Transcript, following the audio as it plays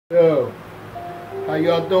Yo, how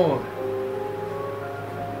y'all doing?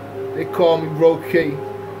 They call me Roque,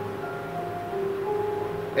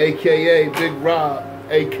 aka Big Rob,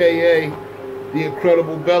 aka the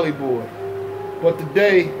Incredible Belly Boy. But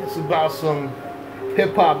today it's about some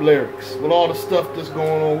hip hop lyrics. With all the stuff that's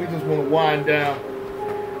going on, we just want to wind down.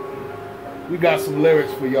 We got some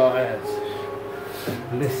lyrics for y'all ass.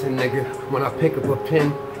 Listen, nigga, when I pick up a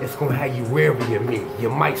pen, it's gonna have you wary of me. You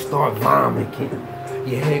might start vomiting.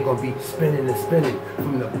 Your head gonna be spinning and spinning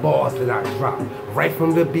from the bars that I drop, right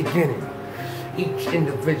from the beginning. Each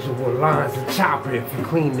individual line's a chopper. If you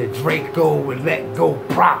clean the Draco and let go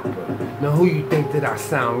proper. Now who you think that I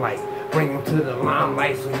sound like? Bring him to the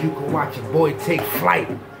limelight so you can watch your boy take flight.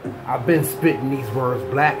 I've been spitting these words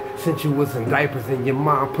black since you was in diapers and your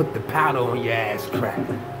mom put the powder on your ass crack.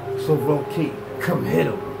 So Roque, come hit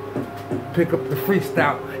him. Pick up the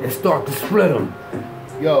freestyle and start to split him.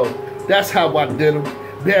 Yo, that's how I did them.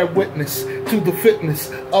 Bear witness to the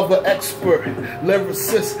fitness of an expert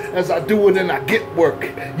lyricist as I do it and I get work.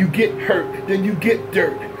 You get hurt, then you get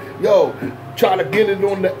dirt. Yo, try to get it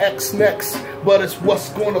on the X next, but it's what's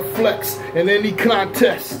gonna flex in any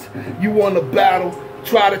contest. You wanna battle,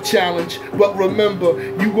 try to challenge, but remember,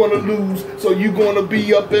 you gonna lose, so you gonna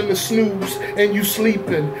be up in the snooze, and you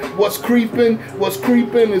sleeping. What's creeping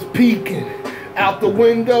is peeking. Out the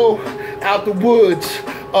window, out the woods,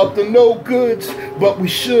 up to no goods, but we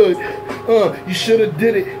should. You should've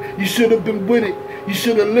did it, you should've been with it. You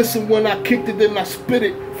should've listened when I kicked it and I spit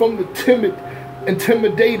it from the timid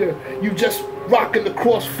intimidator. You just rocking the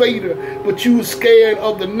crossfader, but you was scared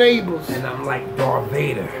of the neighbors. And I'm like Darth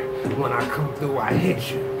Vader. When I come through, I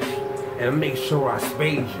hit you and make sure I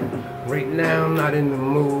spade you. Right now, I'm not in the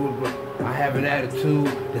mood, but I have an attitude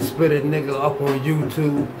to spit a nigga up on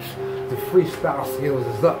YouTube. The freestyle skills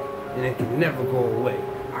is up, and it can never go away.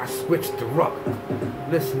 I switched the ruck.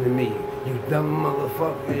 Listen to me, you dumb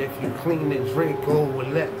motherfucker. If you clean the Draco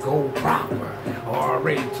and let go proper. I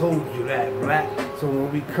already told you that, black. So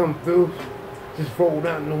when we come through, just roll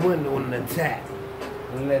down the window and attack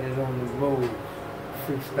and let it on the road.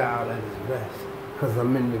 Freestyle at its best, cause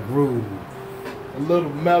I'm in the groove. A little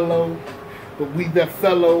mellow, but we that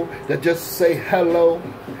fellow that just say hello.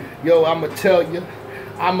 Yo, I'ma tell you,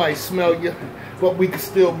 I might smell you, but we can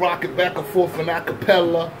still rock it back and forth in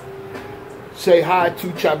acapella. Say hi to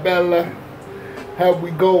Chabella. Here we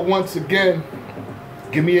go once again.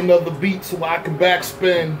 Give me another beat so I can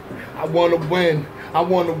backspin. I wanna win, I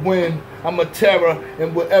wanna win. I'm a terror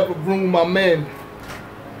in whatever room I'm in.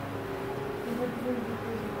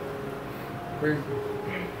 Crazy.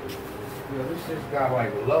 Yo, this shit's got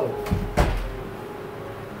like low.